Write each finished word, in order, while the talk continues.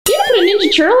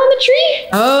Ninja Turtle on the tree?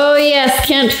 Oh yes,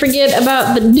 can't forget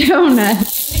about the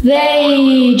donuts.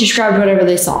 They just grabbed whatever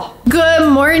they saw.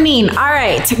 Good morning. All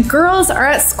right, girls are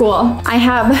at school. I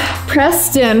have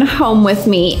Preston home with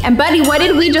me. And buddy, what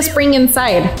did we just bring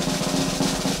inside?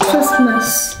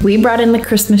 Christmas. We brought in the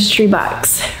Christmas tree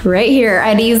box right here. I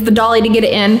had to use the dolly to get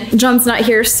it in. John's not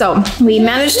here, so we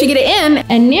managed to get it in.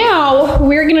 And now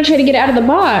we're gonna try to get it out of the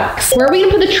box. Where are we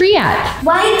gonna put the tree at?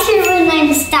 Why is your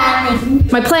name standing?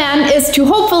 My plan is to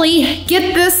hopefully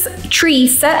get this tree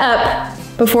set up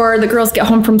before the girls get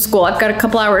home from school. I've got a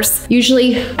couple hours.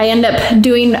 Usually I end up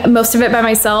doing most of it by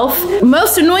myself.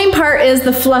 Most annoying part is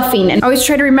the fluffing. And I always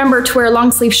try to remember to wear a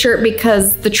long sleeve shirt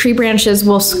because the tree branches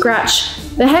will scratch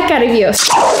the heck out of you.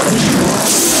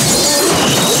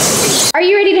 Are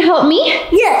you ready to help me?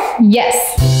 Yes.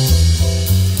 Yes.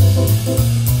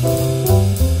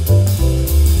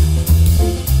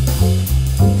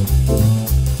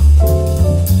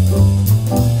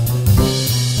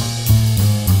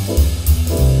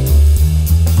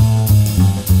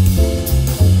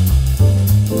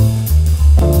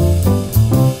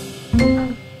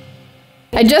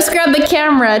 I just grabbed the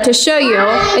camera to show you.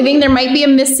 I think there might be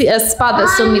a spot that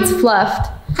still needs fluffed.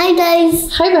 Hi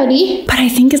guys. Hi buddy. But I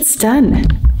think it's done.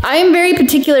 I am very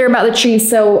particular about the tree,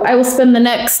 so I will spend the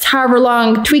next however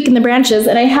long tweaking the branches,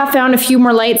 and I have found a few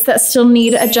more lights that still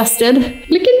need adjusted.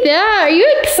 Look at that. Are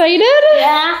you excited?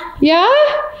 Yeah. Yeah?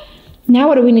 Now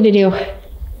what do we need to do?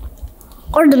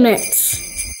 Ornaments.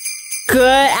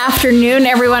 Good afternoon,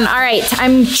 everyone. All right,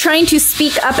 I'm trying to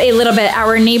speak up a little bit.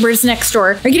 Our neighbors next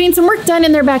door are getting some work done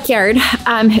in their backyard.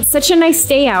 It's such a nice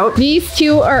day out. These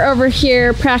two are over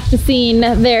here practicing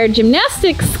their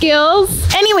gymnastics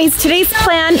skills. Anyways, today's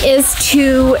plan is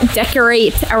to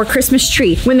decorate our Christmas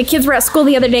tree. When the kids were at school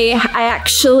the other day, I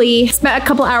actually spent a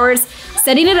couple hours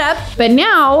setting it up, but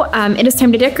now it is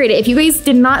time to decorate it. If you guys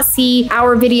did not see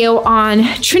our video on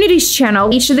Trinity's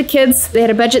channel, each of the kids, they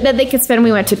had a budget that they could spend.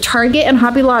 We went to Target and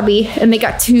Hobby Lobby, and they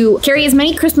got to carry as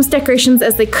many Christmas decorations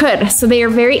as they could. So they are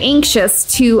very anxious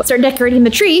to start decorating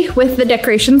the tree with the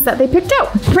decorations that they picked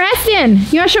out. Preston,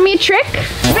 you wanna show me a trick?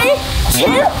 3, 2,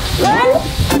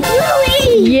 1, go!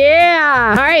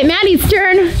 Yeah. All right, Maddie's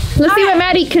turn. Let's see what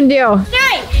Maddie can do.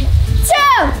 3,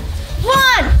 2,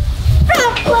 1.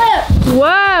 Flip.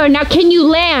 Whoa, now can you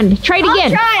land? Try it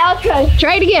again. I'll try.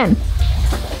 Try it again.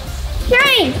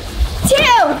 3, 2,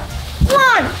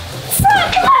 1.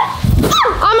 Flip.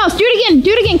 Almost, do it again.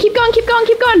 Do it again. Keep going, keep going,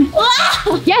 keep going.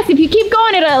 Wow. Yes, if you keep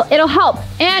going, it'll help.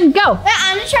 And go.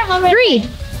 I'm gonna try one more. 3,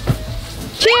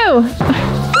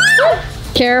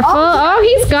 2. Careful. Oh,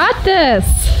 he's got this.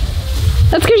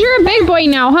 That's because you're a big boy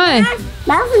now, huh?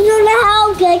 That's gonna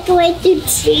help decorate the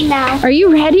tree now. Are you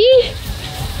ready?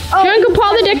 You want to go put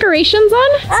all the decorations on?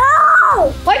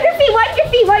 Oh! Wipe your feet, wipe your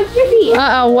feet, wipe your feet.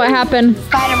 Uh-oh, what happened?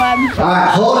 Spiderweb. All right,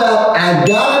 hold up. I've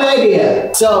got an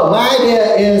idea. So my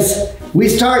idea is we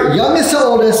start youngest to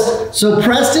oldest. So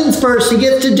Preston's first. He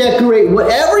gets to decorate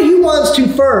whatever he wants to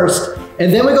first.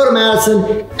 And then we go to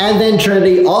Madison and then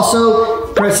Trinity.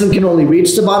 Also, Preston can only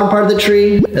reach the bottom part of the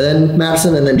tree, and then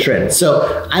Madison, and then Trin.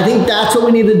 So I think that's what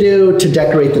we need to do to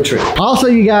decorate the tree. Also,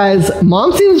 you guys,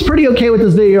 Mom seems pretty okay with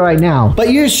this video right now. But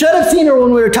you should have seen her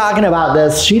when we were talking about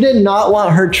this. She did not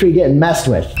want her tree getting messed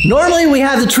with. Normally, we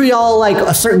have the tree all like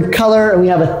a certain color, and we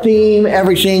have a theme,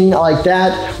 everything like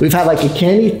that. We've had like a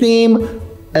candy theme.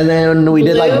 And then we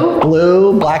did like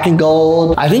blue, black, and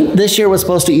gold. I think this year was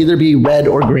supposed to either be red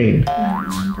or green.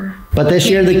 But this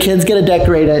year the kids get to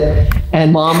decorate it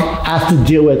and Mom has to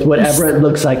deal with whatever it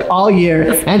looks like all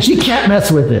year and she can't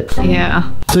mess with it.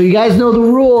 Yeah. So you guys know the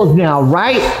rules now,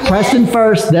 right? Preston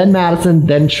first, then Madison,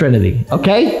 then Trinity,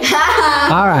 okay?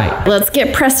 All right. Let's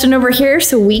get Preston over here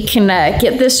so we can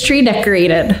get this tree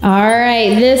decorated. All right,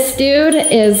 this dude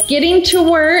is getting to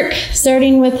work,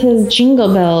 starting with his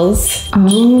jingle bells.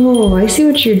 Oh, I see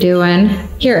what you're doing.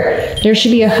 Here, there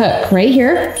should be a hook right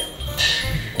here.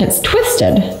 It's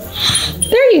twisted.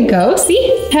 There you go,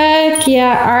 see? Heck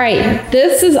yeah, all right.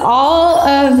 This is all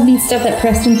of the stuff that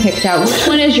Preston picked out. Which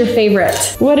one is your favorite?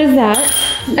 What is that?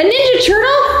 A Ninja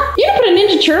Turtle? You didn't put a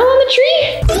Ninja Turtle on the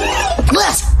tree?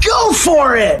 Let's go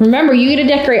for it! Remember, you get to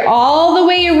decorate all the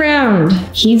way around.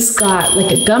 He's got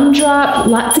like a gumdrop,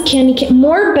 lots of candy,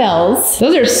 more bells.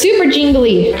 Those are super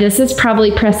jingly. This is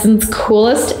probably Preston's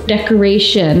coolest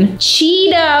decoration.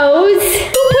 Cheetos.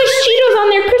 Who pushed Cheetos on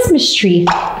their Christmas tree?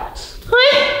 Huh?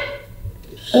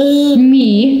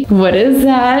 Me. What is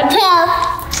that?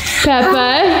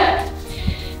 Peppa.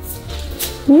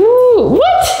 Ooh,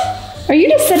 what? Are you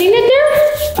just setting it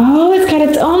there? Oh, it's got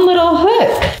its own little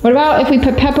hook. What about if we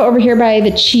put Peppa over here by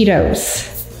the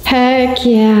Cheetos? Heck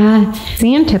yeah.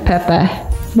 Santa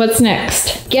Peppa. What's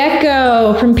next?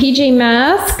 Gecko from PJ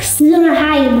Masks. He's gonna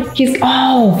hide. He's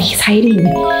hiding.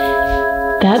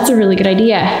 That's a really good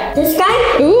idea. This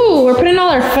guy? Ooh, we're putting all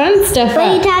our fun stuff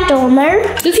But he up. tapped on there.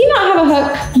 Does he not have a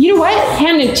hook? You know what?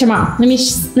 Hand it to Mom. Let me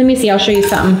see. I'll show you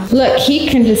something. Look, he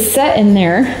can just set in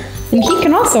there, and he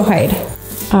can also hide.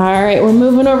 All right, we're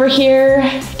moving over here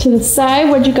to the side.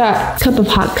 What you got? Cup of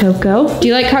hot cocoa. Do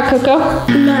you like hot cocoa?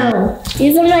 No.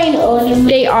 These are my own.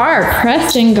 They are.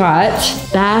 Preston got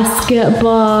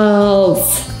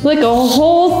basketballs. Like a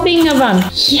whole thing of them.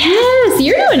 Yes,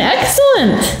 you're doing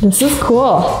excellent. This is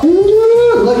cool.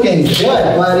 Ooh, looking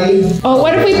good, buddy. Oh,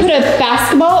 what if we put a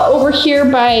basketball over here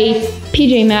by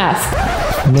PJ Masks?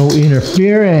 No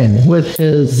interfering with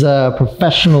his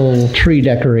professional tree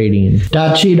decorating.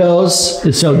 Dot Cheetos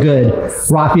is so good.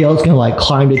 Raphael's gonna like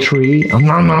climb the tree.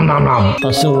 Nom, nom, nom, nom.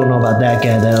 I still don't know about that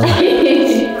guy though.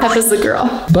 That was the girl.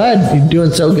 Bud, you're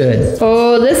doing so good.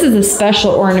 Oh, this is a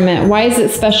special ornament. Why is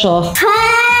it special?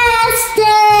 Preston!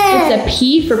 It's a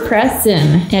P for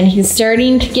Preston. And he's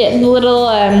starting to get the little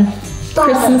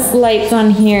Christmas lights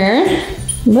on here.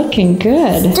 Looking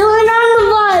good. Do it on the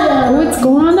bottom. Oh, it's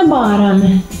going on the bottom.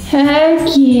 Heck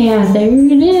yeah, there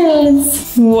it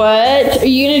is. What? Are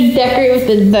you gonna decorate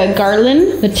with the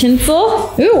garland, the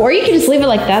tinsel? Ooh, or you can just leave it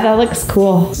like that. That looks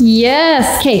cool.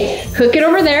 Yes. Okay, hook it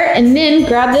over there and then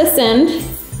grab this end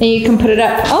and you can put it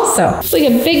up also. It's like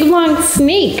a big long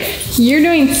snake. You're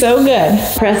doing so good.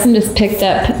 Preston just picked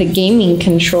up the gaming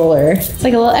controller. It's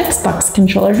like a little Xbox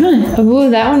controller, huh? Ooh,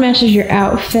 that one matches your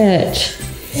outfit.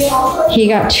 He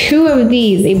got two of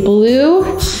these, a blue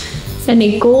and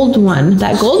a gold one.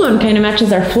 That gold one kind of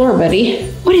matches our floor, buddy.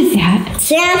 What is that?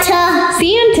 Santa.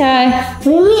 Santa.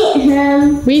 We meet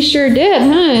him. We sure did,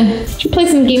 huh? Did you play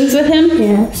some games with him?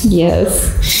 Yes.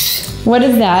 Yes. What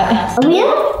is that? Oh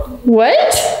yeah?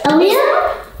 What? Oh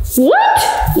yeah? What?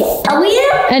 Oh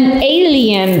yeah? An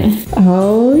alien.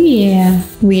 Oh yeah.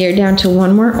 We are down to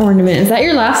one more ornament. Is that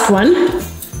your last one?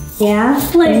 Yeah.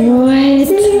 What?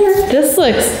 This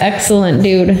looks excellent,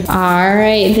 dude. All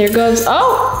right, there goes.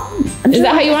 Oh, is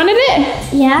that how you wanted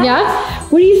it? Yeah. Yeah?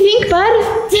 What do you think,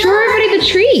 bud? Show everybody the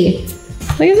tree.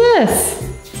 Look at this.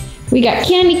 We got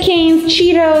candy canes,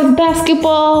 Cheetos,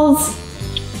 basketballs,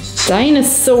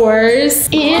 dinosaurs,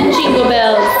 and jingle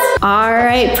bells. All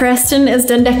right, Preston is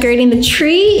done decorating the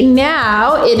tree.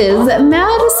 Now it is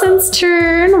Madison's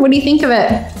turn. What do you think of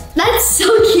it? That's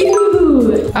so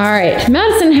cute. All right,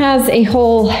 Madison has a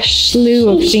whole slew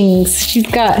of things. She's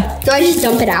got, Do I just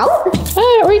dump it out?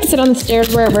 or you can sit on the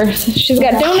stairs, wherever. She's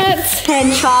got donuts,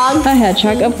 Hedgehog. a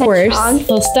hedgehog, of course,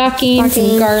 little stockings,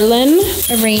 some garland,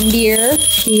 a reindeer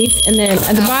piece, and then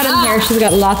at the bottom here, she's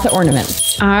got lots of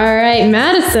ornaments. All right,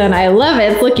 Madison, I love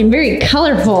it. It's looking very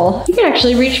colorful. You can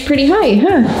actually reach pretty high,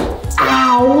 huh?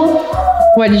 Ow.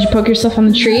 What, did you poke yourself on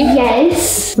the tree?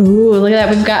 Yes. Ooh, look at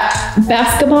that. We've got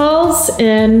basketballs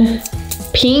in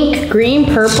pink, green,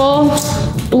 purple,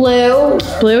 Blue.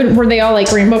 blue. Were they all like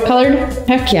rainbow colored?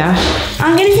 Heck yeah.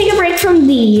 I'm gonna take a break from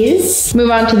these. Move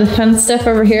on to the fun stuff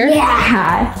over here.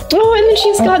 Yeah. Oh, and then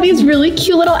she's got these really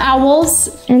cute little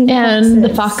owls And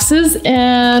the foxes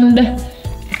and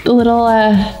the little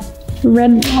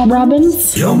red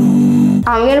robins. I'm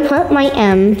gonna put my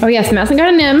M. Oh yes, Madison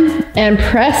got an M and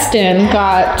Preston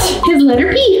got his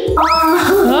letter P.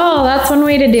 Oh, that's one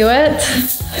way to do it.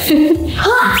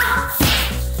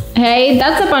 Hey,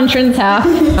 that's up on Trin's house.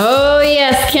 Oh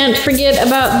yes, can't forget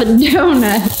about the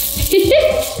donut.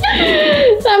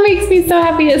 That makes me so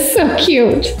happy. It's so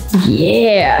cute.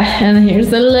 Yeah, and here's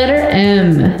the letter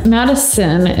M.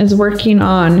 Madison is working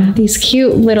on these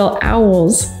cute little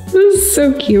owls. This is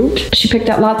so cute. She picked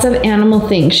out lots of animal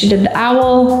things. She did the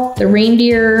owl, the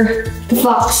reindeer, The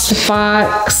fox. the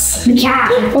fox. The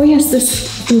cat. Oh yes,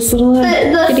 this little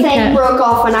The kitty thing cat. broke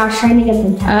off when I was trying to get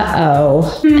them tied.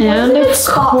 Uh-oh. And of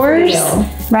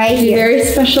course, Right a here. very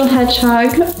special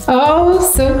hedgehog. Oh,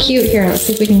 so cute. Here, let's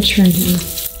see if we can turn him.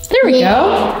 There we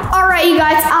go. All right, you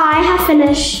guys, I have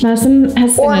finished. Madison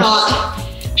has Or finished. not.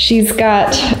 She's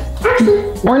got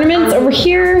ornaments over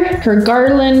here, her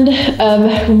garland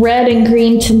of red and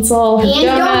green tinsel, her And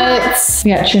donuts.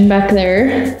 We got Trin back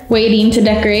there waiting to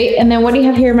decorate. And then what do you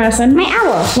have here, Madison? My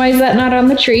owl. Why is that not on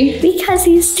the tree? Because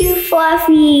he's too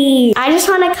fluffy. I just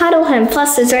want to cuddle him.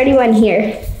 Plus, there's already one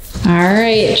here. All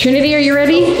right, Trinity, are you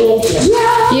ready?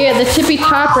 Yeah. You got the tippy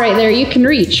top right there. You can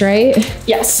reach, right?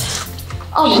 Yes.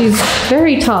 Oh, She's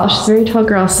very tall. She's a very tall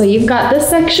girl. So you've got this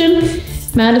section,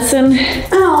 Madison.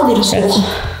 I'll get a stool.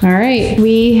 All right,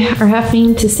 we are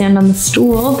having to stand on the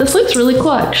stool. This looks really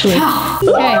cool, actually.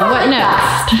 Okay, what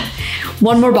next?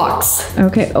 One more box.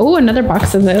 Okay, oh, another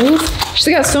box of those.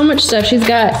 She's got so much stuff. She's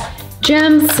got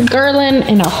gems, garland,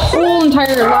 and a whole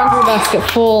entire laundry basket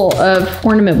full of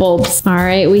ornament bulbs. All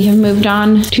right, we have moved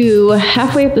on to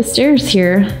halfway up the stairs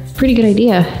here. Pretty good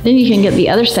idea. Then you can get the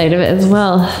other side of it as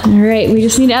well. All right, we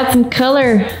just need to add some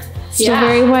color. Still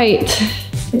very white.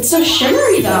 It's so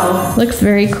shimmery though. Looks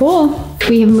very cool.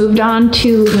 We have moved on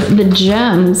to the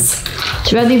gems.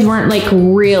 Too bad these weren't like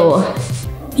real.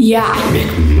 Yeah.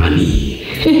 Make money.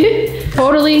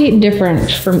 Totally different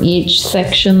from each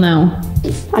section though.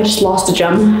 I just lost a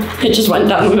gem. It just went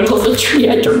down the middle of the tree.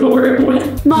 I don't know where it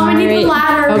went. Mom, I need the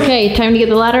ladder. Okay, time to get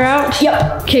the ladder out?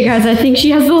 Yep. Okay guys, I think she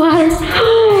has the ladder.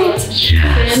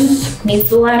 Yes. Needs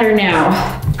the ladder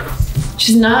now.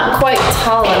 She's not quite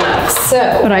tall enough,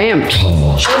 so. But I am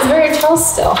tall. She's very tall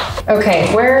still.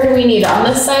 Okay, where do we need? On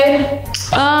this side?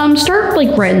 Start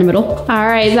like right in the middle. All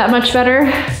right, is that much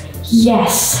better?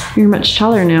 Yes. You're much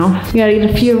taller now. You gotta get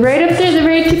a few right up there, the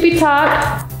very tippy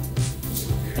top.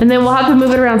 And then we'll have to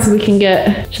move it around so we can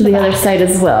get to the other side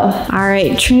as well. All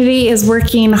right, Trinity is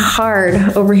working hard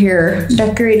over here,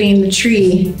 decorating the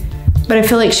tree. But I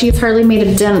feel like she's hardly made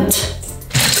a dent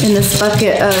in this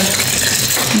bucket of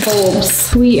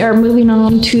bulbs. We are moving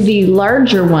on to the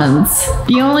larger ones.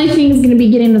 The only thing is gonna be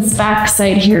getting this back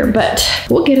side here, but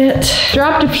we'll get it.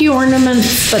 Dropped a few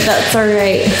ornaments, but that's all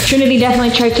right. Trinity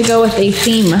definitely tried to go with a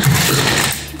theme.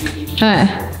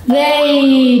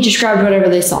 They just grabbed whatever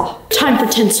they saw. Time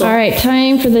for tinsel. All right,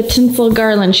 time for the tinsel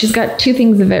garland. She's got 2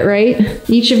 things of it, right?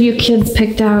 Each of you kids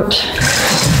picked out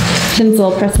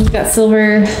tinsel. Preston's got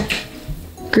silver,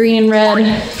 green, and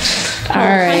red. All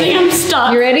right. I think I'm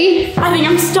stuck. You ready? I think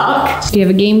I'm stuck. Do you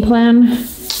have a game plan?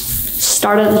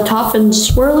 Start at the top and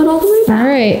swirl it all the way All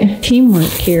right, teamwork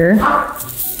here.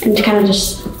 and to kind of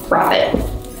just wrap it.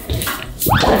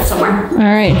 Put it somewhere. All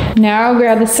right, now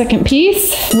grab the second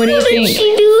piece. What do you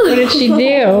think? What did she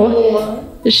do?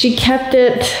 She kept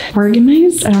it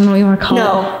organized? I don't know what you want to call it.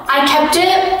 No, I kept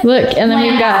it. Look, and then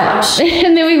we've got,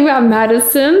 and then we've got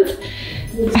Madison's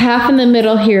half in the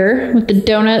middle here with the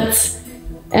donuts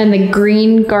and the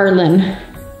green garland.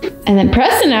 And then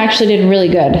Preston actually did really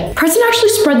good. Preston actually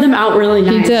spread them out really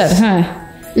nice. He did, huh?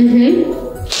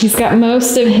 Mm-hmm. He's got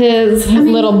most of his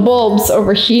little bulbs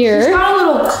over here. He's got a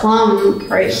little clump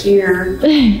right here.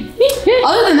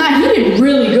 Other than that, he did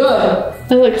really good.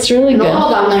 It looks really good. All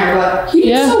down there, but he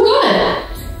did so good.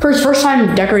 For his first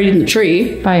time decorating the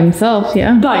tree. By himself,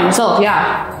 yeah. By himself,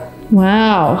 yeah.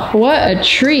 Wow, what a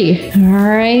tree. All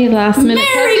right, last minute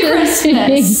Merry touches.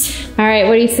 Christmas. All right,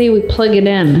 what do you say we plug it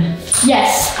in?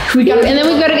 Yes. And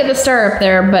then we gotta get the star up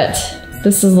there, but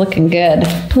this is looking good.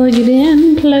 Plug it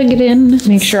in, plug it in.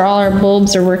 Make sure all our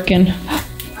bulbs are working.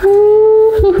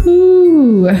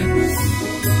 Ooh-hoo-hoo.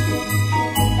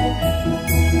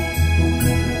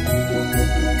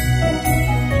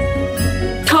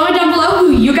 Comment down below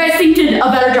who you guys think did a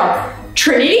better job.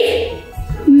 Trinity,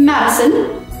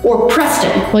 Madison, or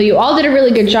Preston. Well, you all did a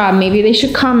really good job. Maybe they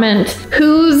should comment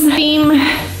whose theme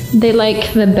they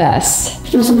like the best.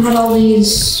 Madison had all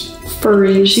these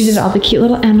furries. She did all the cute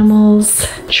little animals.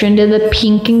 Trin did the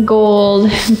pink and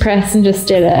gold. And Preston just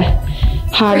did a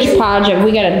hodgepodge of,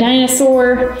 we got a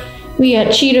dinosaur, we got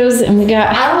Cheetos, and we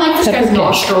got I don't like this guy's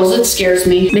nostrils. It scares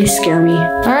me. They scare me.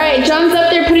 All right, John's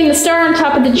up there putting the star on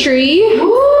top of the tree.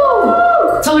 Woo!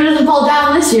 So it doesn't fall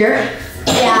down this year.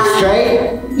 Yeah.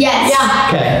 Straight? Yes. Yeah.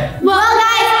 Okay. Well,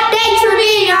 guys, thanks for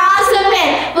being our awesome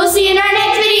fan. We'll see you in our next